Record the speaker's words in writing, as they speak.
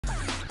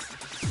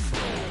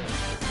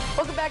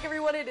Welcome back,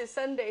 everyone. It is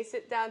Sunday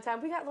Sit Down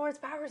time. We got Laurence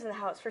Bowers in the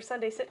house for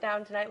Sunday Sit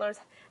Down tonight. Laurence,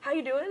 how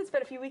you doing? It's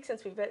been a few weeks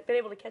since we've been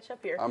able to catch up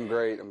here. I'm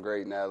great,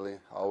 Natalie.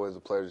 Always a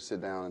pleasure to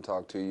sit down and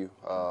talk to you.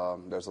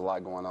 There's a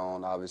lot going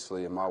on,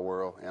 obviously, in my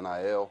world,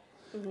 NIL,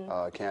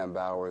 Camp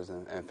Bowers,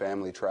 and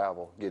family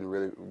travel. Getting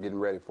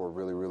ready for a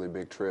really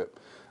big trip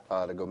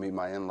to go meet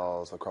my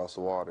in-laws across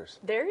the waters.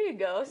 There you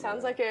go.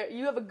 Sounds like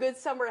you have a good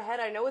summer ahead.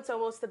 I know it's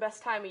almost the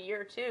best time of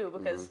year, too,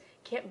 because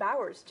Camp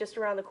Bowers just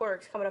around the corner.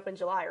 It's coming up in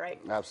July, right?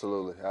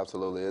 Absolutely.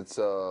 It's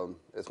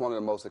one of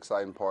the most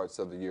exciting parts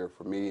of the year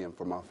for me and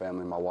for my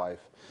family and my wife.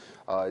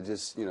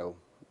 Just,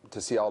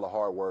 to see all the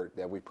hard work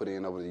that we put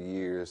in over the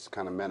years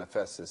kind of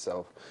manifests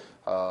itself.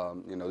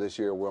 This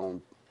year we're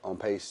on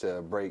pace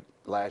to break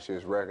last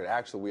year's record.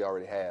 Actually, we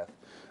already have.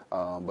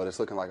 But it's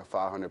looking like a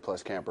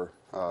 500-plus camper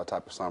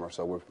type of summer,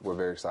 so we're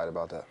very excited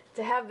about that.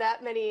 To have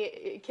that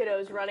many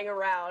kiddos running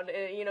around,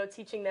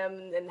 teaching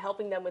them and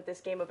helping them with this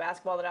game of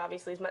basketball that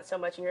obviously has meant so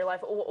much in your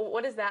life,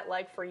 what is that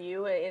like for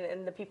you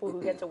and the people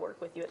who get to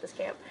work with you at this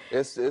camp?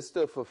 It's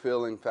the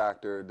fulfilling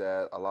factor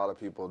that a lot of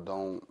people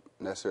don't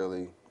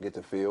necessarily get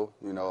to feel.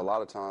 A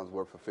lot of times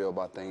we're fulfilled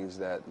by things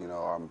that,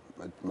 are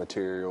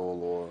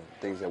material or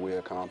things that we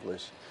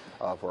accomplish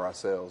for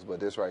ourselves. But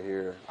this right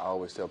here, I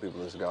always tell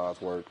people it's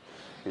God's work.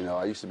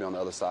 I used to be on the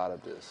other side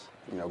of this,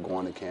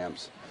 going to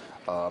camps,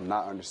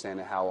 not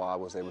understanding how I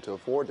was able to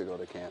afford to go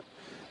to camp.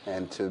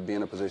 And to be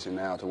in a position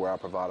now to where I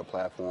provide a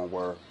platform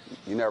where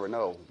you never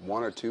know,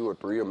 1 or 2 or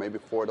 3 or maybe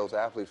 4 of those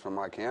athletes from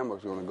my camp are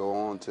going to go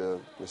on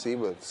to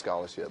receive a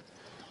scholarship,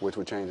 which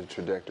would change the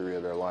trajectory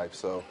of their life.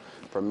 So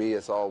for me,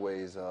 it's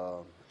always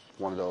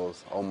one of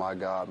those oh my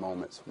God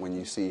moments when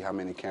you see how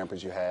many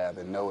campers you have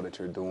and know that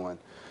you're doing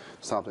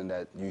something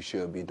that you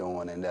should be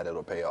doing and that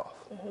it'll pay off.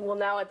 Well,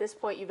 now at this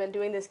point, you've been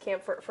doing this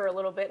camp for a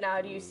little bit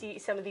now. Do you see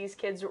some of these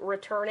kids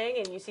returning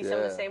and you see some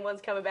of the same ones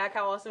coming back?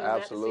 How awesome is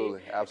that to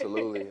see?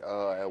 Absolutely.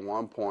 At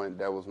one point,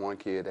 there was one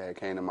kid that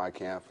came to my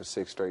camp for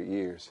 6 straight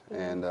years,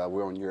 and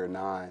we're on year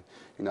 9.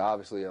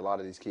 Obviously, a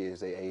lot of these kids,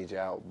 they age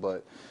out,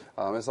 but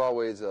it's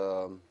always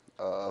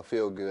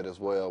feel good as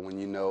well when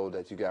you know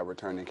that you got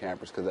returning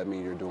campers, because that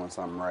means you're doing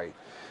something right.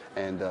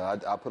 And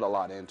I put a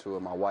lot into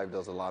it. My wife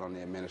does a lot on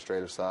the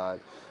administrative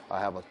side. I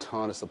have a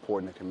ton of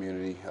support in the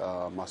community.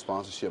 My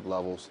sponsorship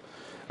levels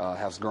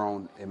has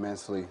grown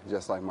immensely,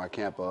 just like my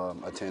camp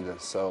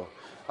attendance. So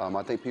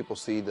I think people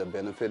see the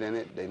benefit in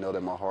it. They know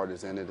that my heart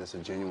is in it. It's a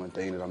genuine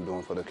thing that I'm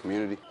doing for the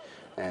community,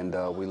 and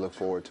we look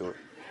forward to it.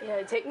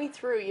 Yeah, take me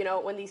through,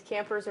 when these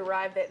campers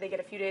arrive, they get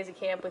a few days of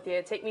camp with you.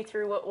 Take me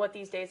through what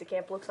these days of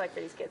camp looks like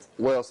for these kids.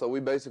 Well, so we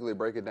basically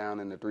break it down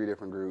into 3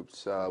 different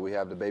groups. We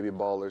have the baby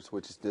ballers,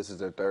 this is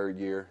their 3rd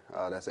year.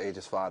 That's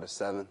ages 5 to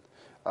 7.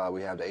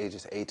 We have the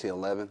ages 8 to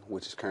 11,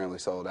 which is currently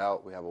sold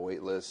out. We have a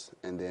wait list.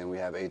 And then we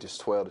have ages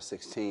 12 to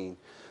 16.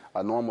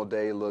 A normal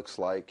day looks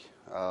like,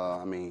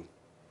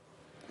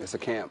 it's a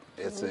camp.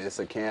 It's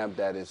a camp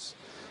that is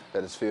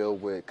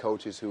filled with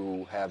coaches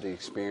who have the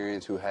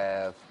experience, who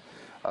are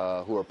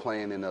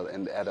playing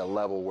at a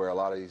level where a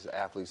lot of these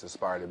athletes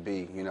aspire to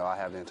be. I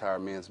have the entire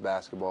men's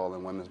basketball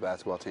and women's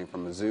basketball team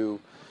from Mizzou,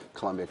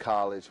 Columbia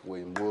College,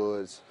 William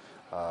Woods,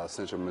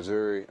 Central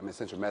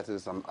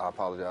Methodist, I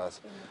apologize.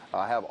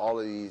 I have all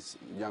of these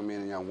young men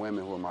and young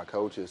women who are my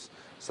coaches.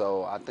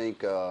 So I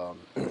think, I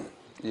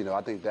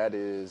think that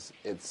is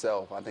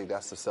itself. I think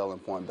that's the selling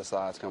point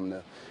besides coming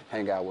to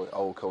hang out with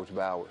old Coach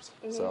Bowers.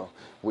 So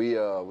we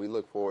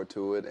look forward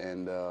to it,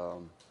 and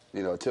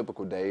a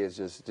typical day is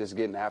just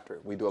getting after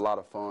it. We do a lot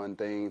of fun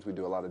things. We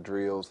do a lot of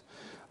drills.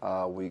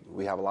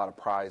 We have a lot of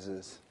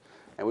prizes,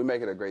 and we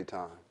make it a great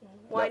time.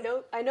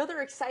 Well, I know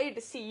they're excited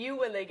to see you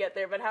when they get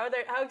there, but how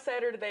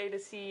excited are they to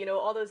see,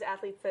 all those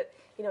athletes that,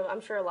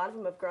 I'm sure a lot of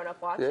them have grown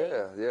up watching?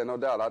 Yeah, no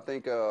doubt. I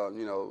think,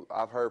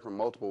 I've heard from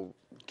multiple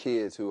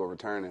kids who are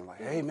returning,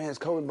 like, hey, man, is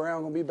Kobe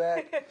Brown going to be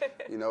back?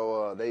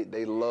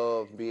 They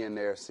love being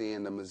there,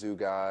 seeing the Mizzou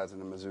guys and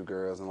the Mizzou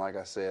girls. And like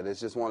I said, it's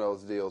just one of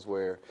those deals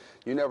where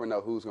you never know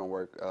who's going to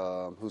work,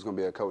 who's going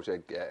to be a coach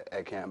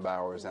at Camp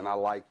Bowers. And I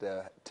like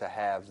to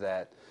have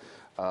that,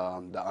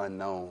 the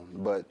unknown.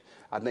 But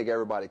I think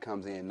everybody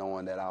comes in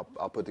knowing that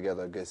I'll put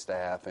together a good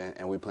staff,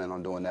 and we plan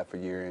on doing that for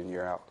year in,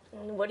 year out.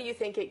 And what do you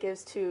think it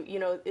gives to,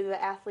 the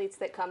athletes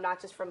that come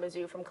not just from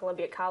Mizzou, from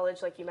Columbia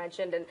College, like you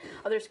mentioned, and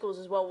other schools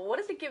as well? What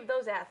does it give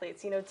those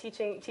athletes,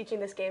 teaching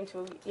this game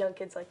to young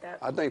kids like that?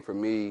 I think for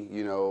me,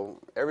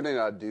 everything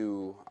I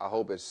do, I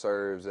hope it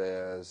serves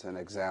as an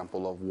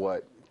example of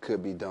what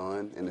could be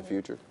done in the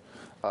future.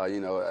 I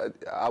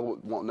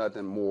would want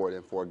nothing more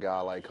than for a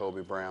guy like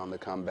Kobe Brown to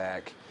come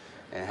back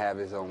and have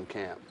his own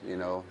camp.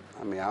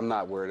 I'm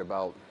not worried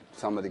about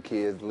some of the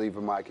kids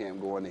leaving my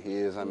camp going to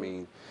his.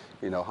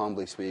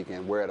 Humbly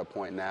speaking, we're at a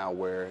point now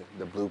where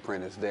the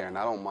blueprint is there, and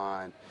I don't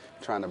mind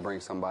trying to bring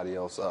somebody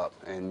else up.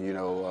 And,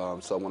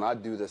 so when I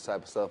do this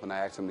type of stuff and I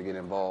ask them to get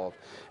involved,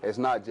 it's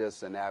not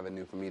just an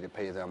avenue for me to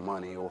pay them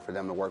money or for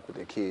them to work with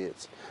their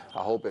kids. I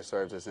hope it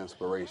serves as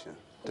inspiration,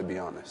 to be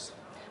honest.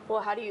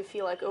 Well, how do you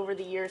feel like over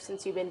the years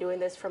since you've been doing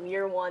this from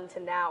year one to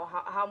now,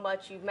 how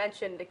much you've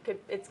mentioned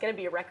it's going to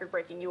be a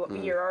record-breaking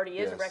year, already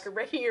is a Yes.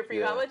 record-breaking year for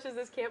you. Yeah. How much has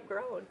this camp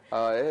grown?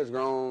 It has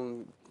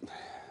grown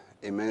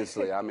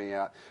immensely. I mean,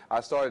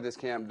 I started this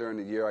camp during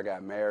the year I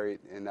got married,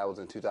 and that was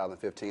in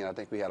 2015. I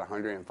think we had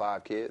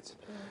 105 kids.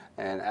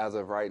 And as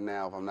of right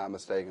now, if I'm not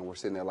mistaken, we're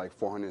sitting at like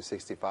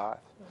 465.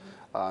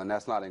 And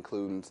that's not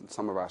including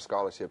some of our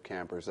scholarship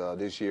campers.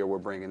 This year we're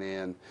bringing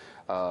in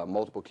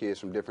multiple kids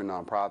from different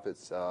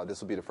nonprofits. This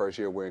will be the first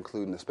year we're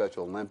including the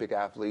Special Olympic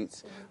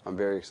athletes. I'm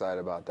very excited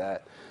about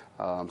that.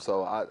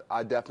 So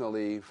I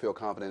definitely feel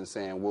confident in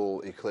saying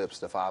we'll eclipse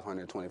the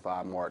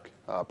 525 mark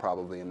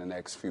probably in the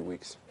next few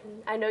weeks.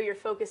 I know you're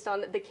focused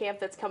on the camp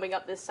that's coming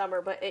up this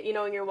summer, but you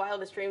know, in your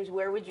wildest dreams,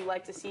 where would you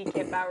like to see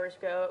Camp Bowers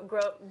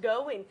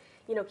go and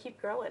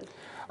keep growing?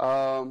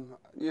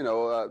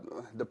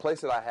 The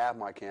place that I have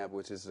my camp,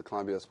 which is the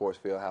Columbia Sports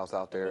Field House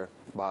out there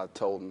by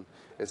Tolton,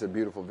 it's a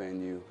beautiful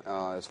venue.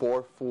 It's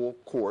 4 full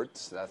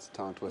courts. That's a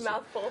tongue twister.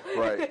 Mouthful.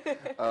 Right.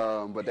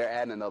 But they're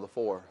adding another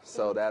 4,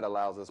 so that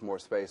allows us more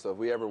space. So if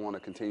we ever want to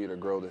continue to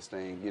grow this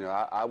thing,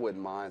 I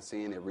wouldn't mind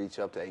seeing it reach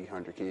up to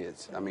 800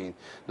 kids. I mean,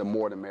 the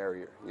more the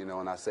merrier,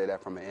 and I say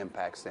that from an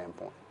impact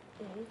standpoint.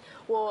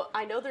 Well,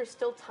 I know there's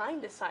still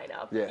time to sign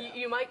up. Yeah.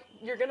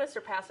 You're going to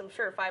surpass, I'm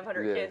sure,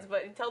 500 kids,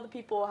 but tell the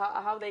people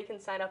how they can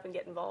sign up and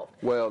get involved.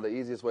 Well, the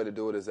easiest way to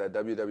do it is at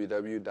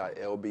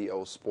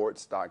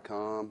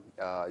www.lbosports.com.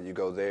 You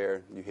go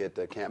there, you hit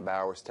the Camp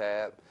Bowers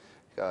tab,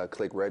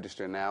 click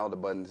register now. The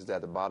button is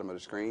at the bottom of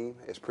the screen.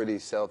 It's pretty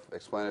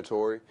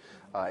self-explanatory.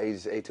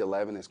 Ages 8 to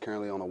 11 is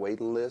currently on a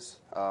waiting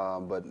list,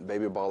 but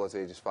baby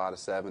ballers ages 5 to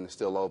 7 is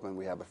still open.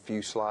 We have a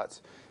few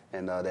slots.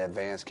 And the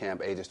advanced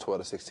camp, ages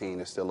 12 to 16,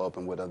 is still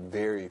open with a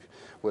very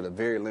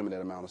limited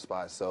amount of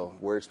spots. So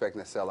we're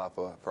expecting to sell out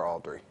for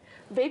all 3.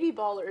 Baby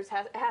Ballers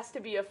has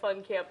to be a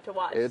fun camp to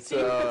watch. It's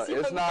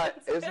not.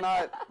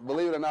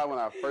 Believe it or not, when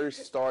I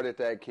first started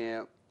that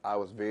camp, I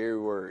was very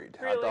worried.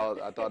 Really?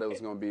 I thought it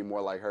was going to be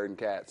more like herding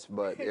cats,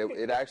 but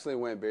it actually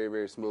went very,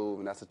 very smooth,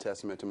 and that's a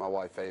testament to my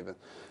wife, Faven.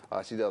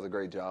 She does a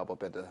great job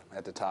up at the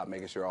top,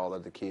 making sure all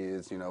of the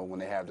kids, when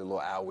they have their little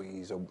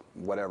owies or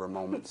whatever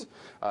moments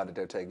that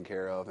they're taken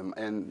care of.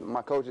 And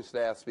my coaching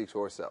staff speaks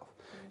for itself.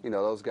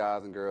 Those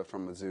guys and girls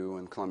from Mizzou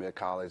and Columbia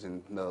College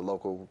and the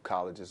local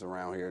colleges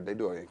around here, they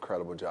do an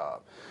incredible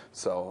job.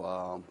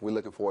 So we're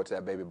looking forward to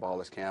that Baby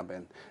Ballers camp,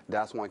 and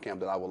that's one camp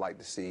that I would like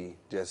to see.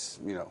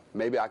 Just,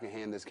 maybe I can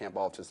hand this camp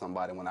off to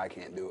somebody when I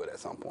can't do it at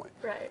some point.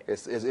 Right.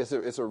 It's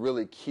a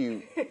really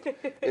cute.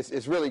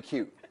 It's really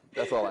cute.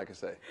 That's all I can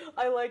say.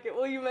 I like it.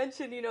 Well, you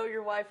mentioned,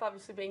 your wife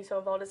obviously being so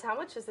involved. How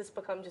much has this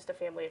become just a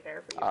family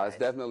affair for you guys? It's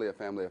definitely a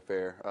family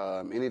affair.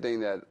 Anything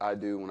that I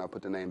do when I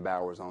put the name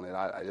Bowers on it,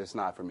 it's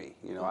not for me.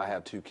 I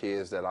have 2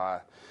 kids that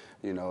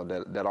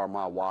that are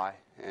my why,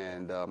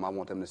 and I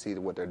want them to see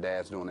what their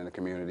dad's doing in the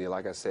community.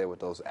 Like I said, with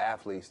those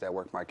athletes that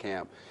work my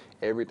camp,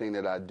 everything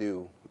that I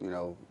do,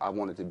 I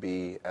want it to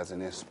be as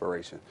an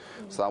inspiration.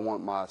 So I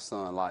want my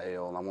son,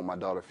 Lael, and I want my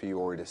daughter,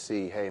 Fiore, to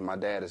see, hey, my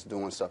dad is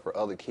doing stuff for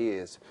other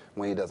kids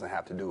when he doesn't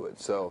have to do it.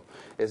 So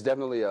it's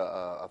definitely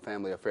a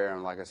family affair,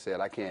 and like I said,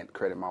 I can't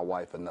credit my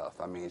wife enough.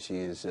 I mean, she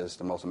is just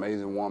the most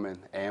amazing woman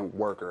and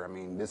worker. I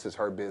mean, this is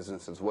her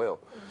business as well.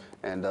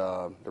 And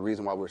the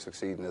reason why we're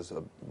succeeding is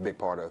a big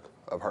part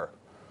of her.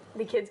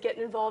 The kids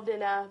getting involved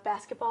in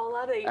basketball a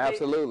lot?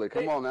 Absolutely.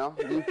 Come on now.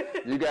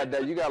 You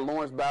got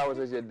Laurence Bowers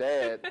as your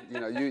dad.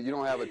 You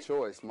don't have a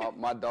choice.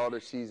 My daughter,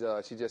 she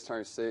just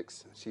turned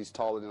 6. She's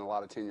taller than a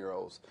lot of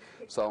 10-year-olds.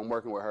 So I'm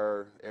working with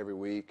her every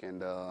week,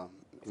 and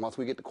once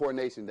we get the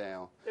coordination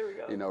down, there we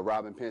go.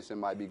 Robin Pinson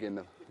might be getting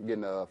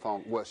a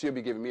phone. Well, she'll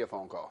be giving me a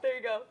phone call. There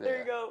you go. There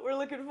you go. We're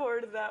looking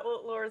forward to that.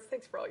 Well, Laurence,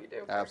 thanks for all you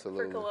do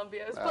for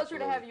Columbia. It's a pleasure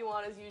to have you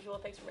on as usual.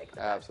 Thanks for making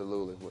the time.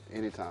 Absolutely.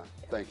 Anytime.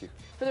 Thank you.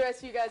 For the rest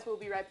of you guys, we'll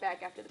be right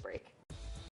back after the break.